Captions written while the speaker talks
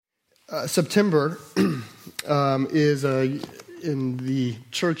September is in the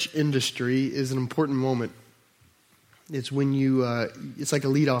church industry is an important moment. It's when you it's like a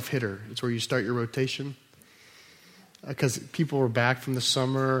leadoff hitter. It's where you start your rotation because people are back from the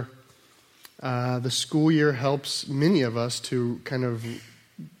summer. The school year helps many of us to kind of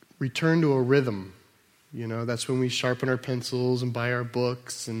return to a rhythm. You know, that's when we sharpen our pencils and buy our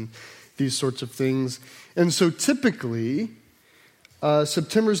books and these sorts of things. And so typically,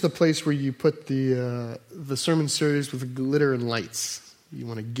 September is the place where you put the sermon series with glitter and lights. You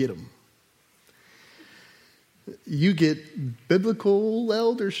want to get them. You get biblical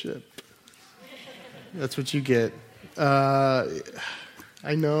eldership. That's what you get.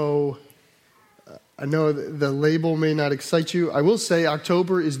 I know the label may not excite you. I will say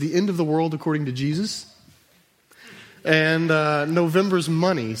October is the end of the world according to Jesus. And November's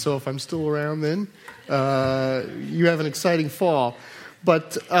money. So if I'm still around then, you have an exciting fall.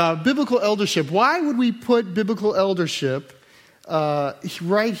 But biblical eldership, why would we put biblical eldership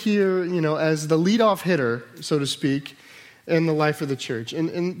right here, you know, as the leadoff hitter, so to speak, in the life of the church?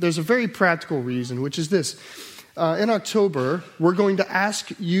 And there's a very practical reason, which is this. In October, we're going to ask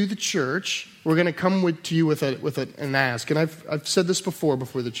you, the church, we're going to come to you with an ask. And I've said this before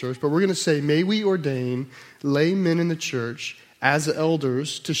the church, but we're going to say, may we ordain laymen in the church as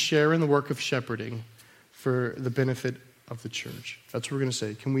elders to share in the work of shepherding for the benefit of the church. That's what we're going to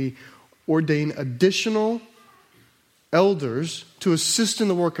say. Can we ordain additional elders to assist in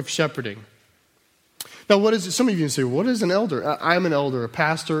the work of shepherding? Now, what is it? Some of you say, what is an elder? I'm an elder. A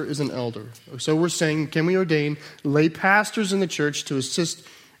pastor is an elder. So we're saying, can we ordain lay pastors in the church to assist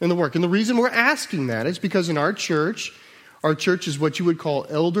in the work? And the reason we're asking that is because in our church is what you would call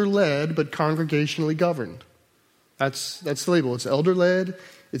elder-led, but congregationally governed. That's the label. It's elder-led,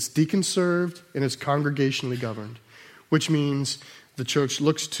 it's deacon-served, and it's congregationally governed, which means the church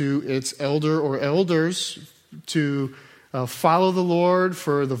looks to its elder or elders to follow the Lord,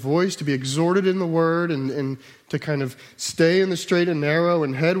 for the voice to be exhorted in the word, and to kind of stay in the straight and narrow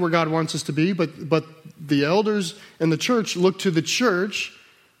and head where God wants us to be. But the elders in the church look to the church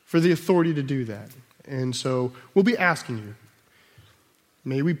for the authority to do that. And so we'll be asking you,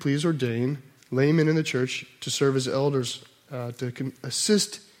 may we please ordain laymen in the church to serve as elders to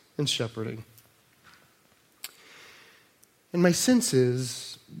assist in shepherding. And my sense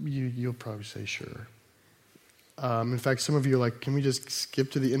is, you'll probably say sure. In fact, some of you are like, can we just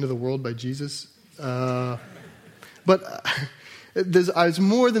skip to the end of the world by Jesus? But it's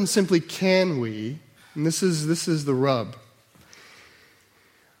more than simply can we, and this is the rub.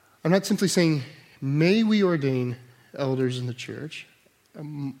 I'm not simply saying, may we ordain elders in the church.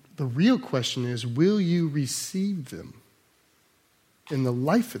 The real question is, will you receive them in the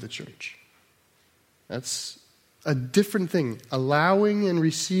life of the church? That's a different thing. Allowing and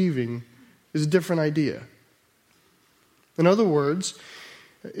receiving is a different idea. In other words,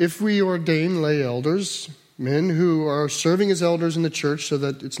 if we ordain lay elders, men who are serving as elders in the church, so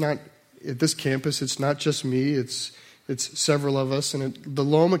that it's not, at this campus, it's not just me, it's several of us. And at the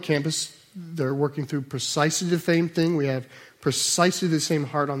Loma campus, they're working through precisely the same thing. We have precisely the same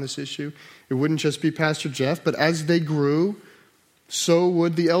heart on this issue. It wouldn't just be Pastor Jeff, but as they grew, so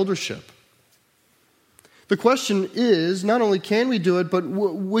would the eldership. The question is, not only can we do it, but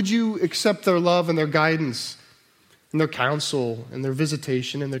would you accept their love and their guidance and their counsel and their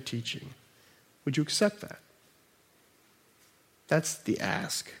visitation and their teaching? Would you accept that? That's the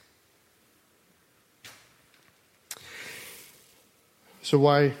ask. So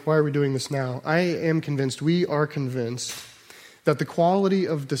why are we doing this now? We are convinced that the quality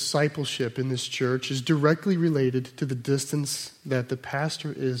of discipleship in this church is directly related to the distance that the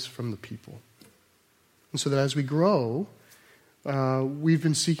pastor is from the people. And so that as we grow, we've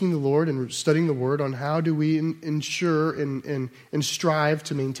been seeking the Lord and studying the Word on how do we ensure and strive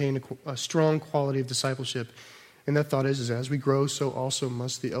to maintain a strong quality of discipleship. And that thought is as we grow, so also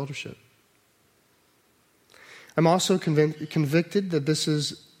must the eldership. I'm also convicted that this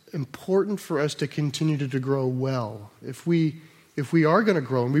is important for us to continue to grow well. If we are going to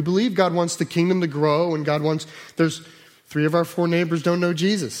grow, and we believe God wants the kingdom to grow, and there's 3 of our 4 neighbors don't know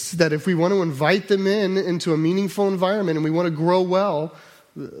Jesus, that if we want to invite them into a meaningful environment and we want to grow well,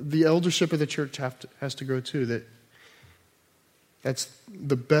 the eldership of the church has to grow too. That's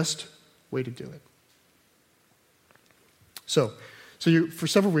the best way to do it. So for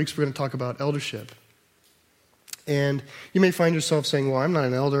several weeks we're going to talk about eldership. And you may find yourself saying, well, I'm not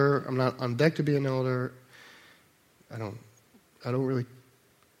an elder. I'm not on deck to be an elder. I don't really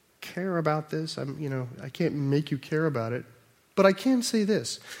care about this. I can't make you care about it. But I can say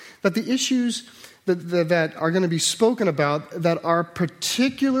this, that the issues that are going to be spoken about that are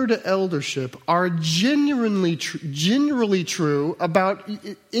particular to eldership are generally true about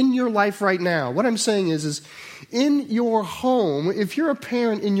in your life right now. What I'm saying is in your home, if you're a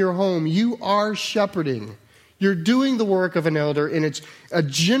parent in your home, you are shepherding. You're doing the work of an elder in a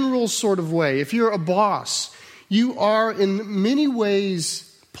general sort of way. If you're a boss, you are in many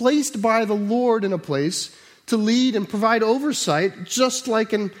ways placed by the Lord in a place to lead and provide oversight just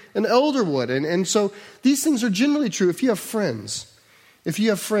like an elder would. And so these things are generally true. If you have friends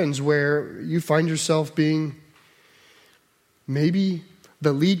where you find yourself being maybe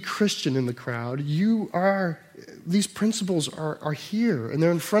the lead Christian in the crowd, these principles are here and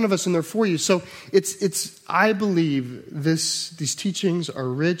they're in front of us and they're for you. So I believe these teachings are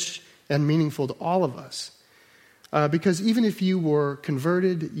rich and meaningful to all of us. Because even if you were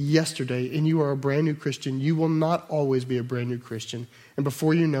converted yesterday and you are a brand new Christian, you will not always be a brand new Christian. And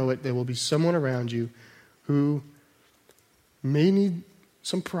before you know it, there will be someone around you who may need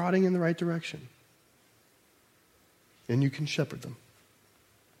some prodding in the right direction. And you can shepherd them.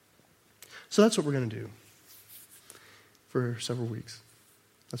 So that's what we're going to do for several weeks.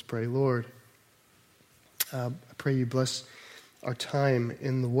 Let's pray. Lord, I pray you bless our time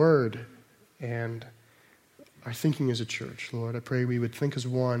in the Word and our thinking as a church, Lord. I pray we would think as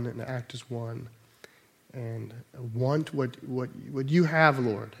one and act as one and want what you have,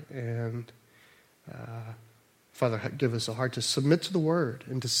 Lord. And Father, give us a heart to submit to the Word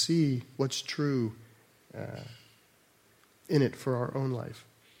and to see what's true in it for our own life.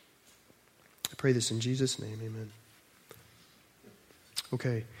 I pray this in Jesus' name, amen.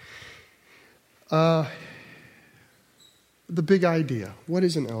 Okay. The big idea. What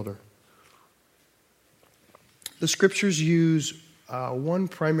is an elder? The scriptures use one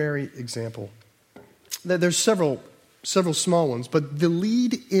primary example. There's several small ones, but the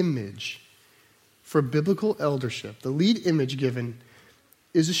lead image for biblical eldership, the lead image given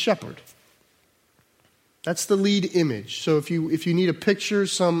is a shepherd. That's the lead image. So if you need a picture,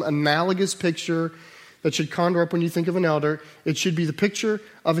 some analogous picture that should conjure up when you think of an elder, it should be the picture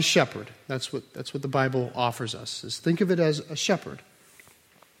of a shepherd. That's what the Bible offers us, is think of it as a shepherd.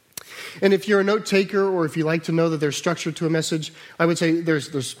 And if you're a note taker, or if you like to know that there's structure to a message, I would say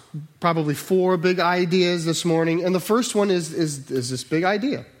there's probably 4 big ideas this morning. And the first one is this big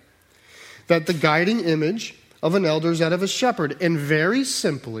idea, that the guiding image of an elder is that of a shepherd. And very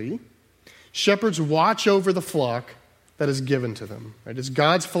simply, shepherds watch over the flock that is given to them. Right? It's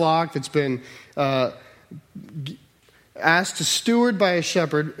God's flock that's been asked to steward by a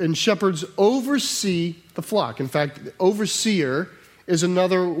shepherd, and shepherds oversee the flock. In fact, overseer is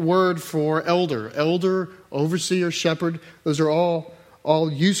another word for elder. Elder, overseer, shepherd, those are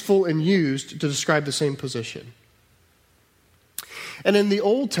all useful and used to describe the same position. And in the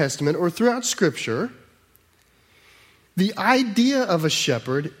Old Testament, or throughout Scripture, the idea of a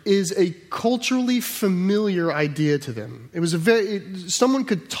shepherd is a culturally familiar idea to them. It was someone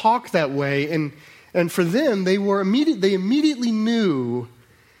could talk that way, and for them, they immediately knew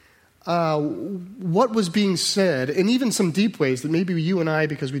what was being said, and even some deep ways that maybe you and I,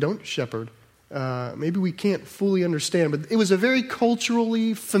 because we don't shepherd, maybe we can't fully understand. But it was a very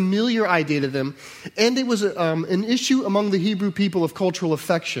culturally familiar idea to them, and it was an issue among the Hebrew people of cultural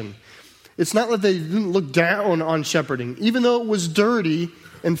affection. It's not that they didn't look down on shepherding. Even though it was dirty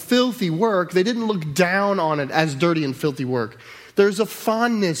and filthy work, they didn't look down on it as dirty and filthy work. There's a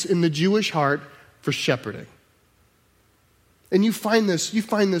fondness in the Jewish heart for shepherding. And you find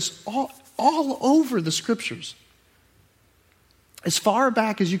this all over the Scriptures. As far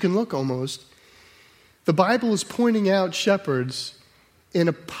back as you can look almost, the Bible is pointing out shepherds in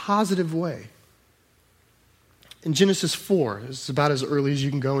a positive way. In Genesis 4, it's about as early as you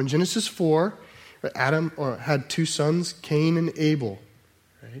can go. In Genesis 4, Adam had 2 sons, Cain and Abel.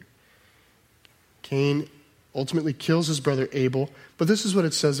 Right? Cain ultimately kills his brother Abel. But this is what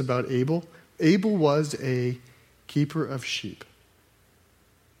it says about Abel. Abel was a keeper of sheep.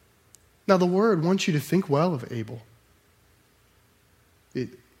 Now the Word wants you to think well of Abel.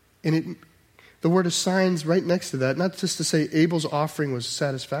 The Word assigns right next to that, not just to say Abel's offering was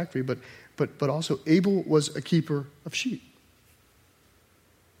satisfactory, but also Abel was a keeper of sheep.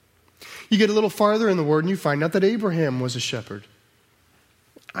 You get a little farther in the Word and you find out that Abraham was a shepherd.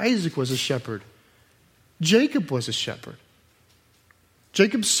 Isaac was a shepherd. Jacob was a shepherd.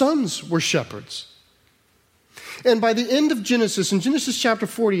 Jacob's sons were shepherds. And by the end of Genesis, in Genesis chapter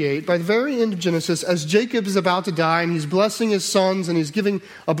 48, by the very end of Genesis, as Jacob is about to die and he's blessing his sons and he's giving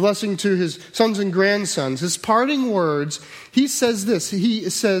a blessing to his sons and grandsons, his parting words, he says this. He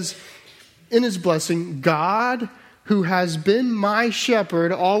says in his blessing, God, who has been my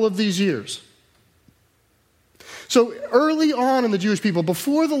shepherd all of these years. So early on in the Jewish people,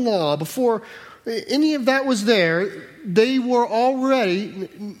 before the law, before any of that was there, they were already,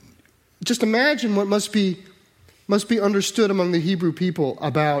 just imagine what must be understood among the Hebrew people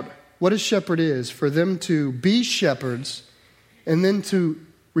about what a shepherd is, for them to be shepherds and then to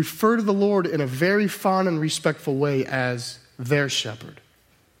refer to the Lord in a very fond and respectful way as their shepherd.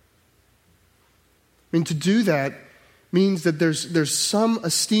 I mean, to do that means that there's some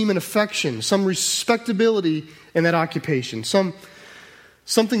esteem and affection, some respectability in that occupation,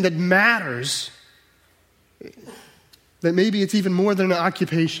 something that matters, that maybe it's even more than an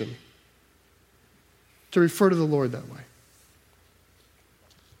occupation, to refer to the Lord that way.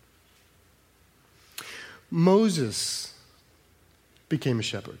 Moses became a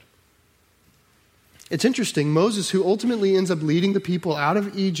shepherd. It's interesting, Moses, who ultimately ends up leading the people out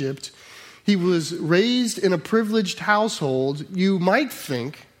of Egypt, he was raised in a privileged household. You might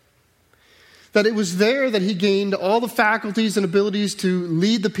think that it was there that he gained all the faculties and abilities to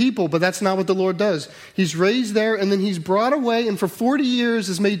lead the people, but that's not what the Lord does. He's raised there, and then he's brought away, and for 40 years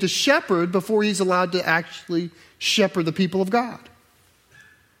is made to shepherd before he's allowed to actually shepherd the people of God.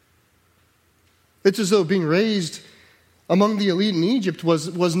 It's as though being raised among the elite in Egypt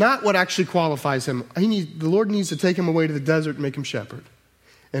was not what actually qualifies him. The Lord needs to take him away to the desert and make him shepherd,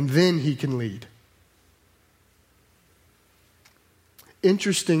 and then he can lead.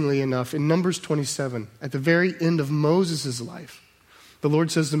 Interestingly enough, in Numbers 27, at the very end of Moses' life, the Lord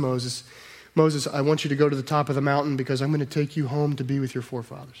says to Moses, Moses, I want you to go to the top of the mountain because I'm going to take you home to be with your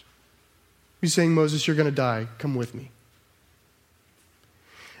forefathers. He's saying, Moses, you're going to die. Come with me.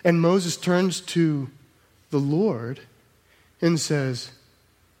 And Moses turns to the Lord and says,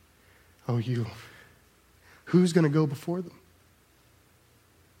 oh, who's going to go before them?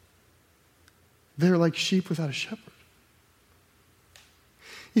 They're like sheep without a shepherd.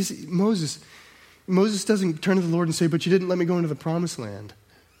 You see, Moses doesn't turn to the Lord and say, but you didn't let me go into the promised land.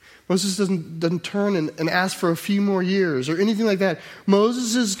 Moses doesn't turn and ask for a few more years or anything like that.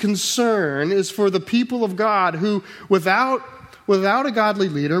 Moses' concern is for the people of God who, without a godly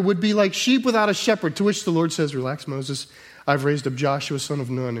leader, would be like sheep without a shepherd, to which the Lord says, relax, Moses, I've raised up Joshua, son of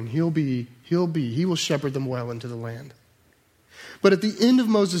Nun, and he will shepherd them well into the land. But at the end of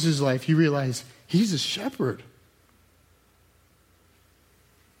Moses' life, he realized he's a shepherd.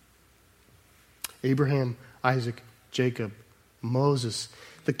 Abraham, Isaac, Jacob, Moses,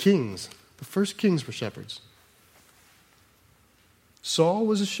 the kings. The first kings were shepherds. Saul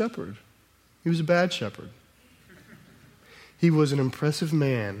was a shepherd. He was a bad shepherd. He was an impressive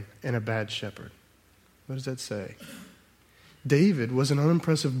man and a bad shepherd. What does that say? David was an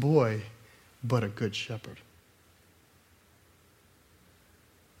unimpressive boy, but a good shepherd.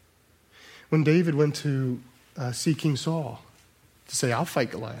 When David went to see King Saul to say, I'll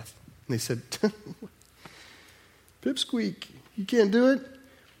fight Goliath, and they said, Pipsqueak, you can't do it?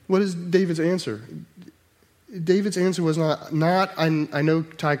 What is David's answer? David's answer was not I know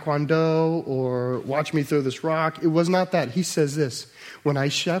Taekwondo or watch me throw this rock. It was not that. He says this, when I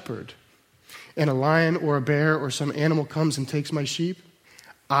shepherd and a lion or a bear or some animal comes and takes my sheep,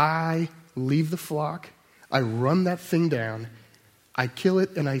 I leave the flock, I run that thing down, I kill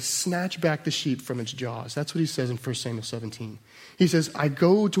it, and I snatch back the sheep from its jaws. That's what he says in 1 Samuel 17. He says, I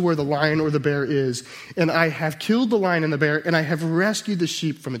go to where the lion or the bear is, and I have killed the lion and the bear, and I have rescued the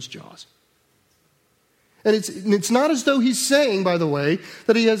sheep from its jaws. And it's not as though he's saying, by the way,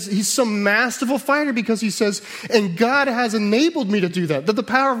 that he's some masterful fighter, because he says, and God has enabled me to do that the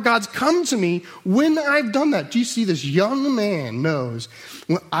power of God's come to me when I've done that. Do you see, this young man knows,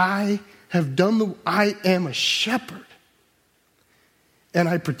 when I am a shepherd, and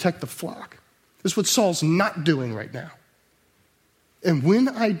I protect the flock. This is what Saul's not doing right now. And when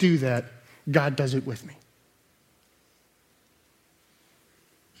I do that, God does it with me.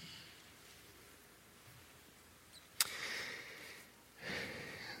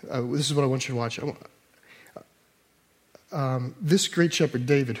 This is what I want you to watch. This great shepherd,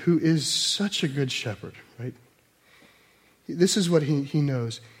 David, who is such a good shepherd, right? This is what he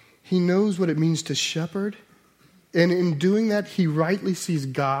knows. He knows what it means to shepherd. And in doing that, he rightly sees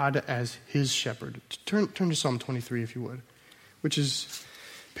God as his shepherd. Turn to Psalm 23, if you would, which is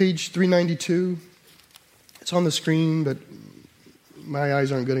page 392. It's on the screen, but my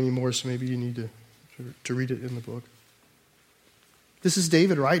eyes aren't good anymore, so maybe you need to read it in the book. This is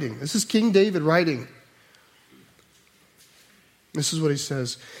David writing. This is King David writing. This is what he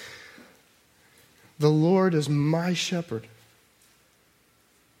says. The Lord is my shepherd.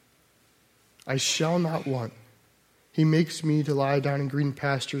 I shall not want. He makes me to lie down in green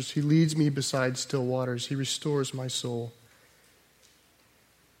pastures. He leads me beside still waters. He restores my soul.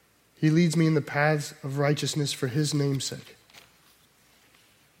 He leads me in the paths of righteousness for his name's sake.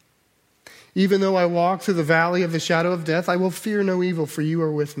 Even though I walk through the valley of the shadow of death, I will fear no evil, for you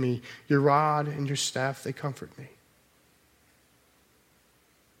are with me. Your rod and your staff, they comfort me.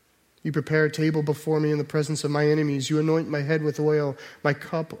 You prepare a table before me in the presence of my enemies. You anoint my head with oil. My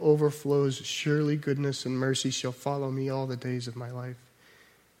cup overflows. Surely goodness and mercy shall follow me all the days of my life.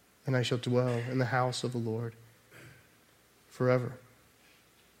 And I shall dwell in the house of the Lord forever.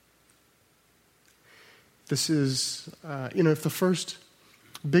 This is, if the first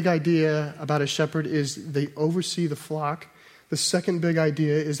big idea about a shepherd is they oversee the flock, the second big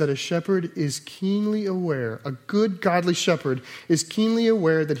idea is that a shepherd is keenly aware, a good godly shepherd is keenly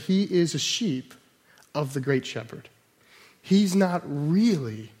aware that he is a sheep of the great shepherd. He's not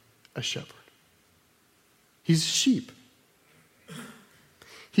really a shepherd. He's a sheep.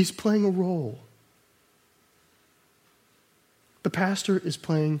 He's playing a role. The pastor is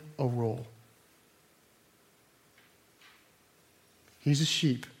playing a role. He's a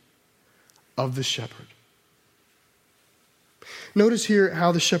sheep of the shepherd. Notice here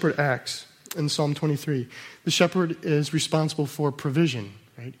how the shepherd acts in Psalm 23. The shepherd is responsible for provision,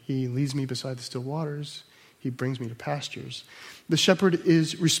 right? He leads me beside the still waters. He brings me to pastures. The shepherd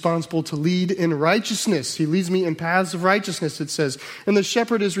is responsible to lead in righteousness. He leads me in paths of righteousness, it says. And the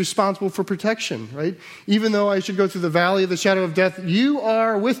shepherd is responsible for protection, right? Even though I should go through the valley of the shadow of death, you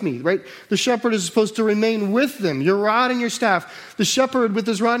are with me, right? The shepherd is supposed to remain with them, your rod and your staff. The shepherd with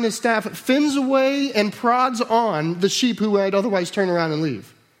his rod and his staff fins away and prods on the sheep who might otherwise turn around and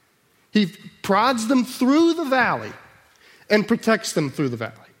leave. He prods them through the valley and protects them through the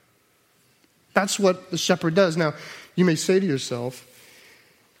valley. That's what the shepherd does. Now, you may say to yourself,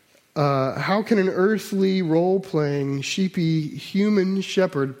 how can an earthly, role-playing, sheepy, human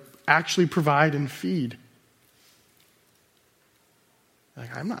shepherd actually provide and feed?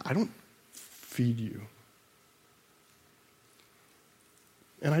 Like, I don't feed you.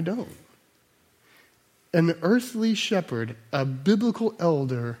 And I don't. An earthly shepherd, a biblical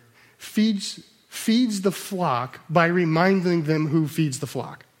elder, feeds the flock by reminding them who feeds the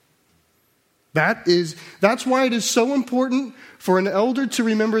flock. That's why it is so important for an elder to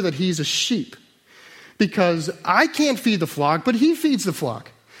remember that he's a sheep. Because I can't feed the flock, but he feeds the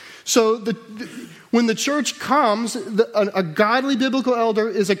flock. So when the church comes, a godly biblical elder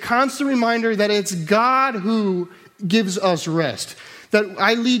is a constant reminder that it's God who gives us rest. That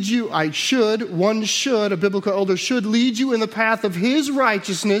I lead you, a biblical elder should lead you in the path of his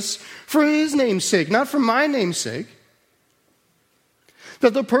righteousness for his name's sake, not for my name's sake.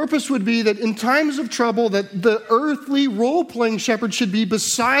 That the purpose would be that in times of trouble, that the earthly role-playing shepherd should be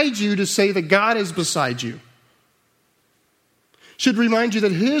beside you to say that God is beside you. Should remind you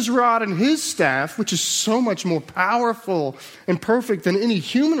that his rod and his staff, which is so much more powerful and perfect than any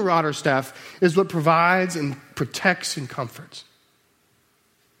human rod or staff, is what provides and protects and comforts.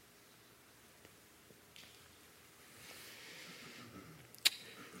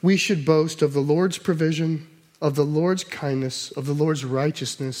 We should boast of the Lord's provision, of the Lord's kindness, of the Lord's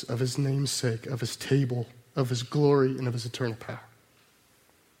righteousness, of his name's sake, of his table, of his glory, and of his eternal power.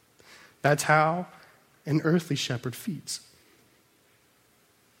 That's how an earthly shepherd feeds.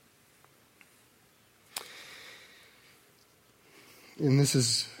 And this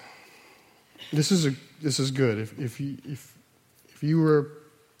is good. If you were a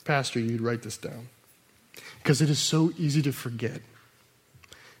pastor, you'd write this down, because it is so easy to forget.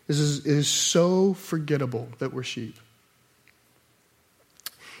 It is so forgettable that we're sheep.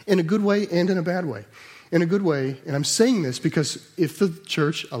 In a good way and in a bad way. In a good way, and I'm saying this because if the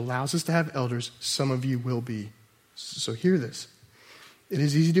church allows us to have elders, some of you will be. So hear this. It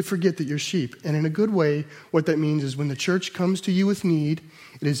is easy to forget that you're sheep. And in a good way, what that means is when the church comes to you with need,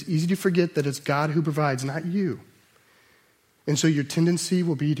 it is easy to forget that it's God who provides, not you. And so your tendency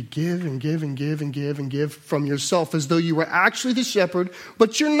will be to give and give and give and give and give from yourself as though you were actually the shepherd,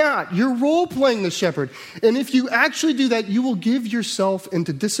 but you're not. You're role-playing the shepherd. And if you actually do that, you will give yourself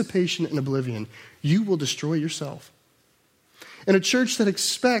into dissipation and oblivion. You will destroy yourself. And a church that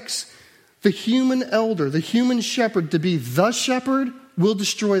expects the human elder, the human shepherd, to be the shepherd will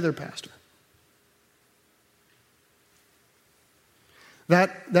destroy their pastor.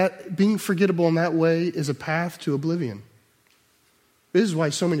 That being forgettable in that way is a path to oblivion. This is why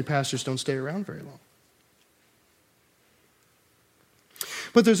so many pastors don't stay around very long.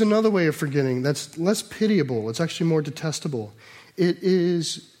 But there's another way of forgetting that's less pitiable. It's actually more detestable. It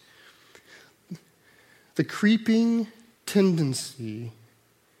is the creeping tendency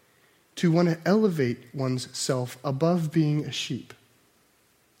to want to elevate one's self above being a sheep.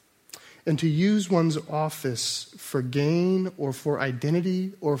 and to use one's office for gain or for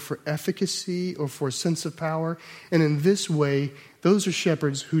identity or for efficacy or for a sense of power. And in this way, those are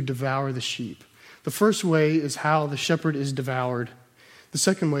shepherds who devour the sheep. The first way is how the shepherd is devoured. The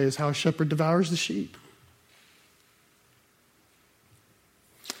second way is how a shepherd devours the sheep.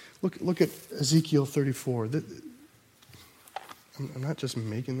 Look at Ezekiel 34. I'm not just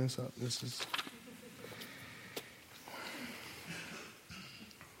making this up.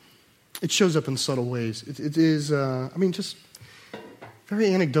 It shows up in subtle ways. It is, just very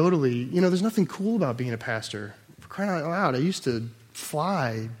anecdotally, there's nothing cool about being a pastor. For crying out loud, I used to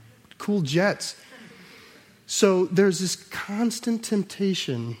fly cool jets. So there's this constant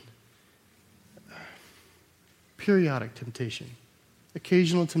temptation, periodic temptation,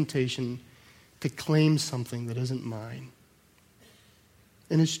 occasional temptation to claim something that isn't mine.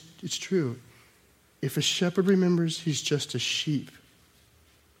 And it's true. If a shepherd remembers he's just a sheep,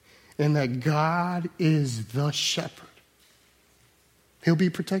 and that God is the shepherd, he'll be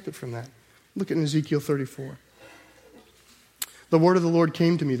protected from that. Look at Ezekiel 34. The word of the Lord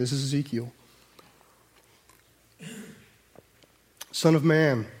came to me. This is Ezekiel. Son of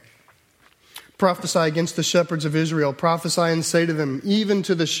man, prophesy against the shepherds of Israel. Prophesy and say to them, even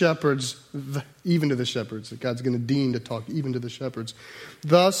to the shepherds, that God's going to deign to talk even to the shepherds.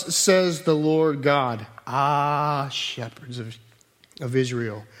 Thus says the Lord God, shepherds of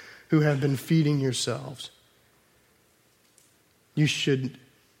Israel, who have been feeding yourselves. You should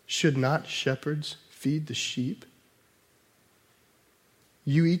not shepherds feed the sheep?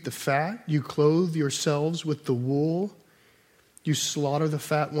 You eat the fat, you clothe yourselves with the wool. You slaughter the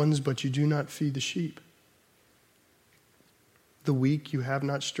fat ones, but you do not feed the sheep. The weak you have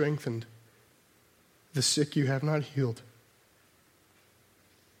not strengthened. The sick you have not healed.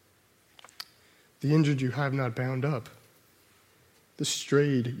 The injured you have not bound up. The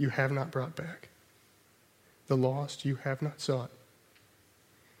strayed you have not brought back. The lost you have not sought.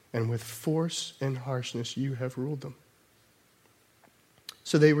 And with force and harshness you have ruled them.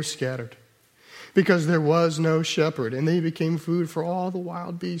 So they were scattered, because there was no shepherd, and they became food for all the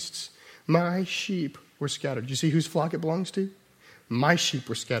wild beasts. My sheep were scattered. You see whose flock it belongs to? My sheep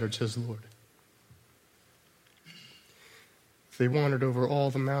were scattered, says the Lord. They wandered over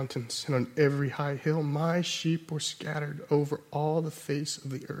all the mountains and on every high hill. My sheep were scattered over all the face of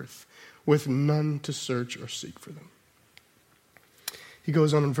the earth, with none to search or seek for them. He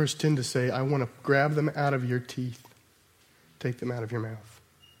goes on in verse 10 to say, I want to grab them out of your teeth, take them out of your mouth.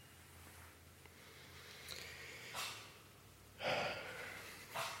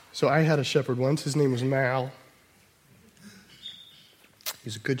 So I had a shepherd once. His name was Mal.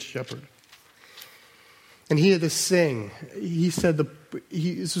 He's a good shepherd. And he had this saying. He said,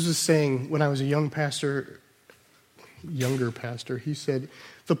 this was a saying when I was a younger pastor. He said,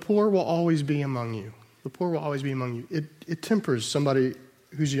 the poor will always be among you. The poor will always be among you. It tempers somebody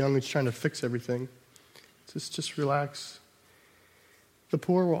who's young who's trying to fix everything. Just relax. The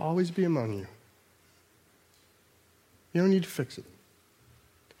poor will always be among you. You don't need to fix it.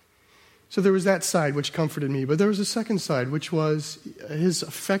 So there was that side which comforted me, but there was a second side, which was his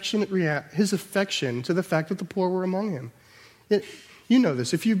affection to the fact that the poor were among him. You know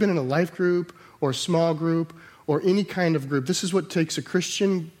this. If you've been in a life group or a small group or any kind of group, this is what takes a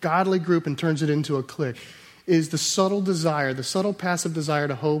Christian, godly group and turns it into a clique, is the subtle desire, the subtle passive desire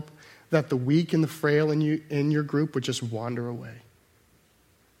to hope that the weak and the frail in your group would just wander away.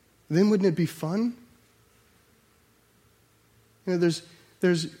 Then wouldn't it be fun?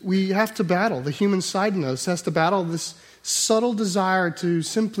 We have to battle. The human side in us has to battle this subtle desire to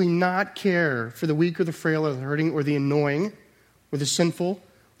simply not care for the weak or the frail or the hurting or the annoying or the sinful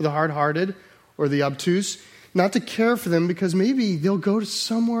or the hard-hearted or the obtuse. Not to care for them because maybe they'll go to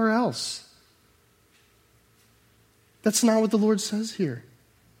somewhere else. That's not what the Lord says here.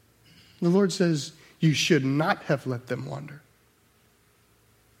 The Lord says, you should not have let them wander.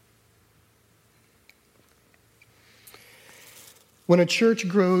 When a church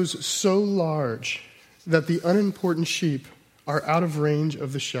grows so large that the unimportant sheep are out of range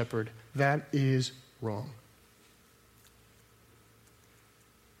of the shepherd, that is wrong.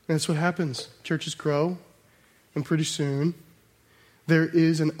 And that's what happens. Churches grow, and pretty soon there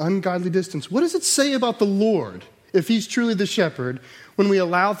is an ungodly distance. What does it say about the Lord, if he's truly the shepherd, when we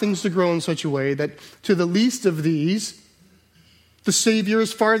allow things to grow in such a way that to the least of these, the Savior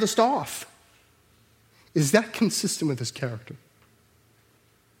is farthest off? Is that consistent with his character?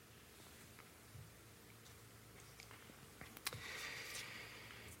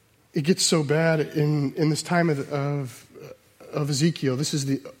 It gets so bad in this time of of Ezekiel, this is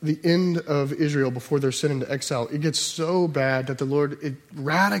the end of Israel before they're sent into exile. It gets so bad that the Lord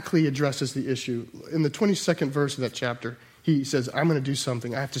radically addresses the issue. In the 22nd verse of that chapter, he says, I'm going to do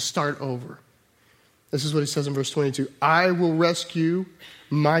something. I have to start over. This is what he says in verse 22. I will rescue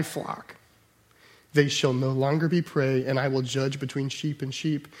my flock. They shall no longer be prey, and I will judge between sheep and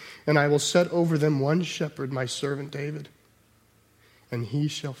sheep. And I will set over them one shepherd, my servant David, and he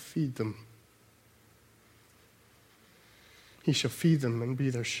shall feed them. He shall feed them and be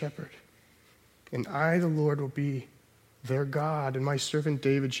their shepherd. And I, the Lord, will be their God, and my servant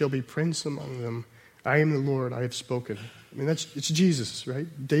David shall be prince among them. I am the Lord, I have spoken. I mean, it's Jesus, right?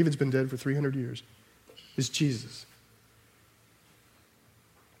 David's been dead for 300 years. It's Jesus.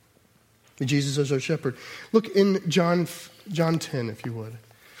 Jesus is our shepherd. Look in John 10, if you would.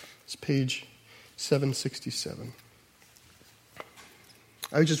 It's page 767.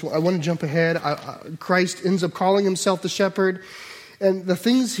 I want to jump ahead. Christ ends up calling himself the shepherd. And the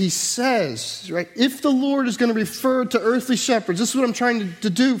things he says, right? If the Lord is going to refer to earthly shepherds, this is what I'm trying to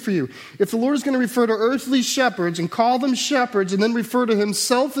do for you. If the Lord is going to refer to earthly shepherds and call them shepherds and then refer to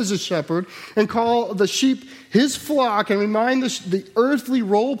himself as a shepherd and call the sheep his flock and remind the earthly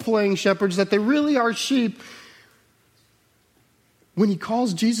role-playing shepherds that they really are sheep, when he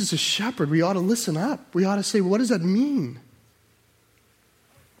calls Jesus a shepherd, we ought to listen up. We ought to say, what does that mean?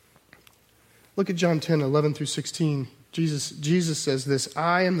 Look at John 10, 11 through 16. Jesus says this,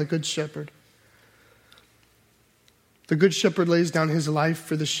 I am the good shepherd. The good shepherd lays down his life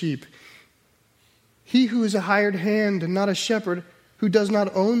for the sheep. He who is a hired hand and not a shepherd, who does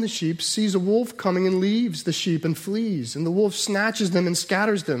not own the sheep, sees a wolf coming and leaves the sheep and flees. And the wolf snatches them and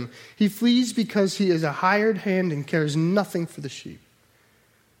scatters them. He flees because he is a hired hand and cares nothing for the sheep.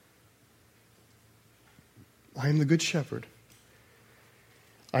 I am the good shepherd.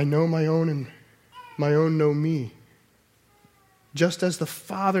 I know my own and my own know me. Just as the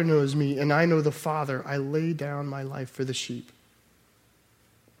Father knows me and I know the Father, I lay down my life for the sheep.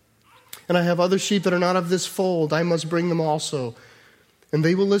 And I have other sheep that are not of this fold. I must bring them also. And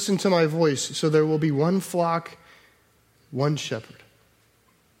they will listen to my voice. So there will be one flock, one shepherd.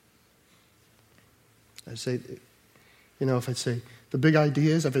 I say, if I say the big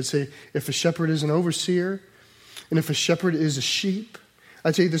idea is, if a shepherd is an overseer, and if a shepherd is a sheep,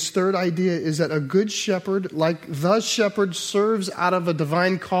 I'd say this third idea is that a good shepherd, like the shepherd, serves out of a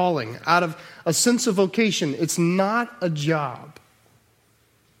divine calling, out of a sense of vocation. It's not a job.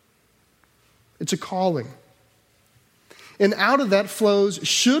 It's a calling. And out of that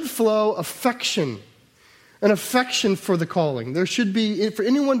should flow affection, an affection for the calling. There should be, for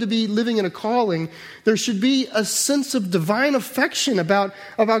anyone to be living in a calling, there should be a sense of divine affection about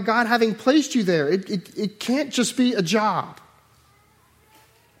God having placed you there. It can't just be a job.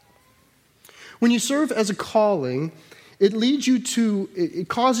 When you serve as a calling, it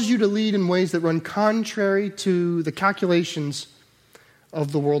causes you to lead in ways that run contrary to the calculations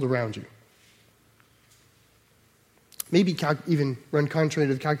of the world around you. Maybe even run contrary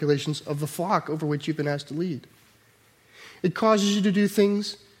to the calculations of the flock over which you've been asked to lead. It causes you to do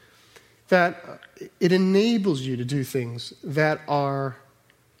things it enables you to do things that are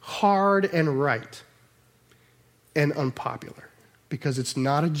hard and right and unpopular because it's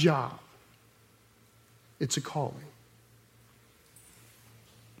not a job. It's a calling.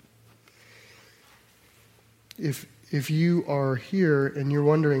 If you are here and you're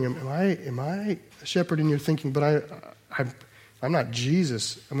wondering, am I a shepherd? And you're thinking, but I'm not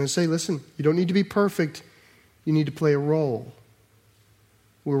Jesus. I'm going to say, listen, you don't need to be perfect. You need to play a role.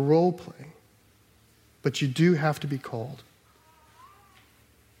 We're role playing. But you do have to be called.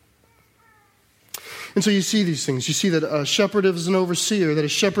 And so you see these things. You see that a shepherd is an overseer, that a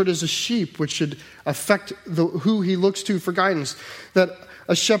shepherd is a sheep, which should affect who he looks to for guidance, that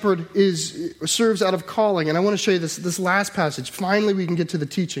a shepherd serves out of calling. And I want to show you this last passage. Finally, we can get to the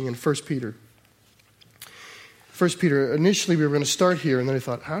teaching in 1 Peter. 1 Peter, initially we were going to start here, and then I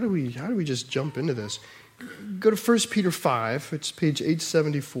thought, how do we just jump into this? Go to 1 Peter 5. It's page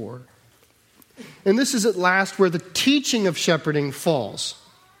 874. And this is at last where the teaching of shepherding falls.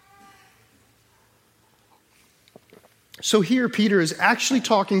 So here Peter is actually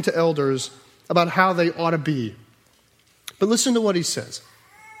talking to elders about how they ought to be. But listen to what he says.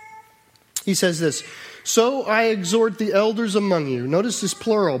 He says this, so I exhort the elders among you. Notice this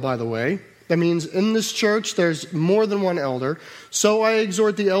plural, by the way. That means in this church there's more than one elder. So I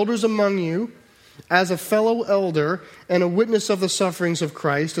exhort the elders among you as a fellow elder and a witness of the sufferings of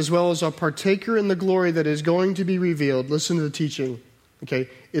Christ, as well as a partaker in the glory that is going to be revealed. Listen to the teaching. Okay,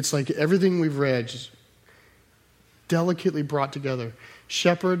 it's like everything we've read, just delicately brought together.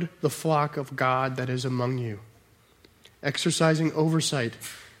 Shepherd the flock of God that is among you, exercising oversight,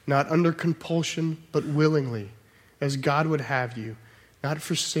 not under compulsion, but willingly, as God would have you, not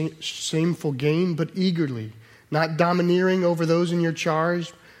for shameful gain, but eagerly, not domineering over those in your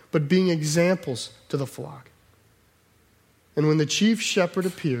charge, but being examples to the flock. And when the chief shepherd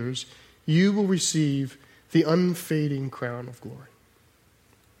appears, you will receive the unfading crown of glory.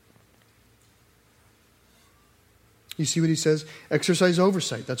 You see what he says? Exercise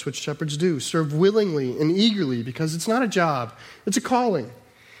oversight. That's what shepherds do. Serve willingly and eagerly, because it's not a job, it's a calling.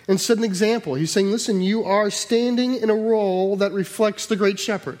 And set an example. He's saying, listen, you are standing in a role that reflects the great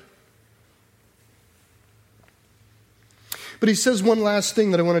shepherd. But he says one last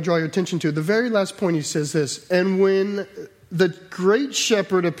thing that I want to draw your attention to. The very last point, he says this: and when the great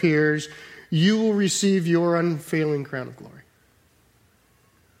shepherd appears, you will receive your unfailing crown of glory.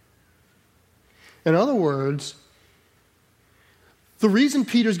 In other words, the reason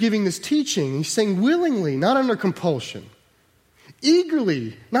Peter's giving this teaching, he's saying willingly, not under compulsion,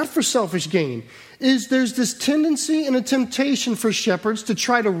 eagerly, not for selfish gain, is there's this tendency and a temptation for shepherds to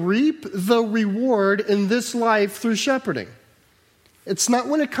try to reap the reward in this life through shepherding. It's not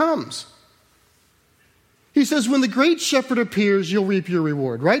when it comes. He says, when the great shepherd appears, you'll reap your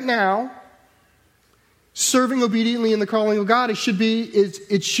reward. Right now, serving obediently in the calling of God, it should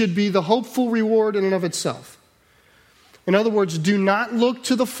be the hopeful reward in and of itself. In other words, do not look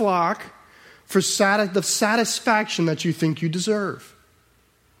to the flock for the satisfaction that you think you deserve.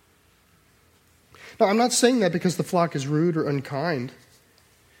 Now, I'm not saying that because the flock is rude or unkind.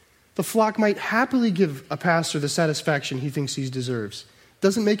 The flock might happily give a pastor the satisfaction he thinks he deserves.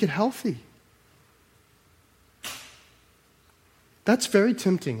 Doesn't make it healthy. That's very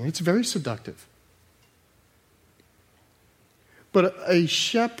tempting. It's very seductive. But a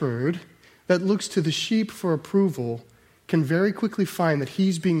shepherd that looks to the sheep for approval can very quickly find that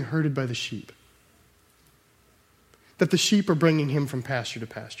he's being herded by the sheep. That the sheep are bringing him from pasture to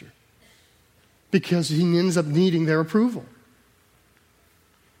pasture. Because he ends up needing their approval.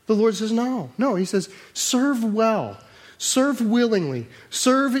 The Lord says, no. He says, serve well. Serve willingly.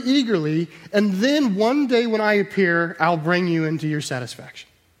 Serve eagerly. And then one day when I appear, I'll bring you into your satisfaction.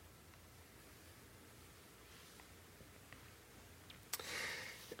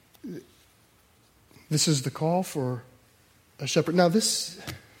 This is the call for a shepherd. Now, this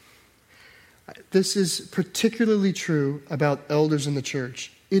is particularly true about elders in the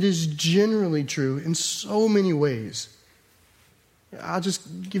church. It is generally true in so many ways. I'll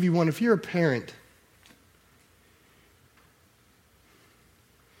just give you one. If you're a parent,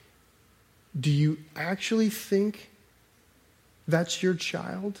 do you actually think that's your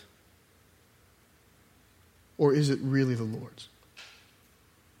child? Or is it really the Lord's?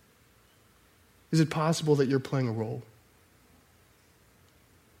 Is it possible that you're playing a role?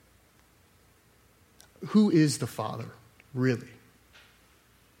 Who is the Father, really?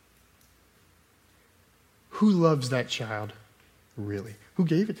 Who loves that child, really? Who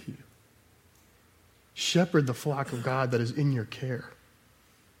gave it to you? Shepherd the flock of God that is in your care.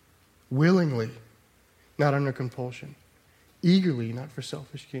 Willingly, not under compulsion. Eagerly, not for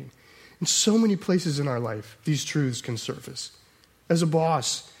selfish gain. In so many places in our life, these truths can surface. As a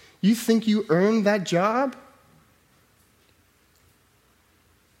boss, you think you earned that job?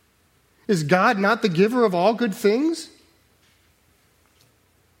 Is God not the giver of all good things?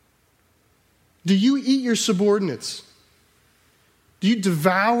 Do you eat your subordinates? Do you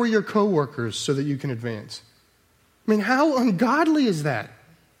devour your coworkers so that you can advance? I mean, how ungodly is that?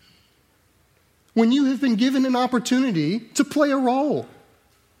 When you have been given an opportunity to play a role.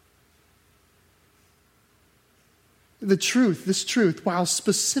 This truth, while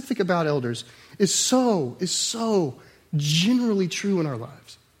specific about elders, is so generally true in our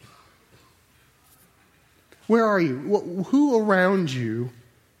lives. Where are you? Who around you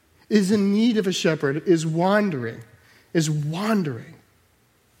is in need of a shepherd, is wandering.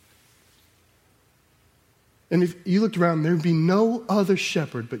 And if you looked around, there would be no other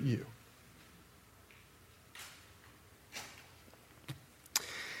shepherd but you.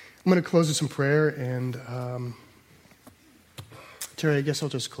 I'm going to close with some prayer, and Terry, I guess I'll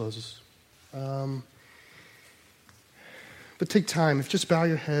just close this. But take time. Just bow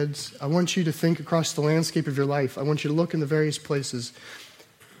your heads. I want you to think across the landscape of your life. I want you to look in the various places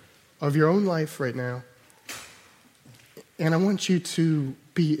of your own life right now. And I want you to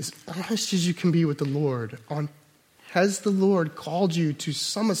be as honest as you can be with the Lord. Has the Lord called you to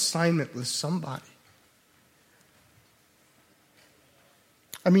some assignment with somebody?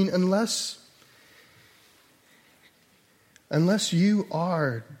 I mean, unless you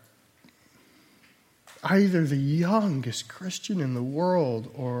are either the youngest Christian in the world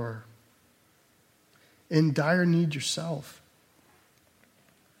or in dire need yourself.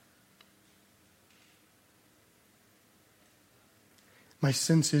 My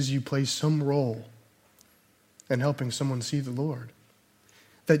sense is you play some role in helping someone see the Lord.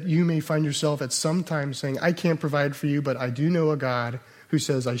 That you may find yourself at some time saying, I can't provide for you, but I do know a God who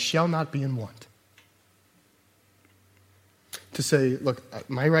says, I shall not be in want. To say, look,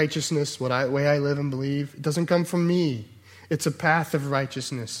 my righteousness, way I live and believe, it doesn't come from me. It's a path of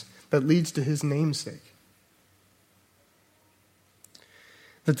righteousness that leads to his namesake.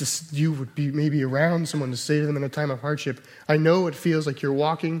 That you would be maybe around someone to say to them in a time of hardship, I know it feels like you're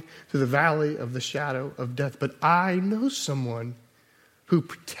walking through the valley of the shadow of death, but I know someone who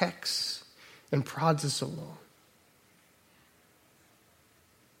protects and prods us along.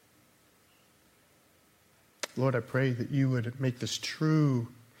 Lord, I pray that you would make this true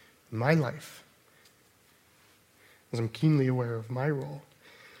in my life, as I'm keenly aware of my role.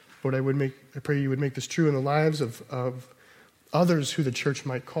 Lord, I pray you would make this true in the lives of others who the church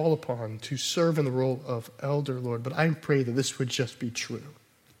might call upon to serve in the role of elder, Lord. But I pray that this would just be true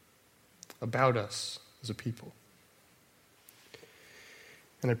about us as a people.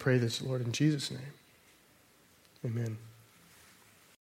 And I pray this, Lord, in Jesus' name. Amen.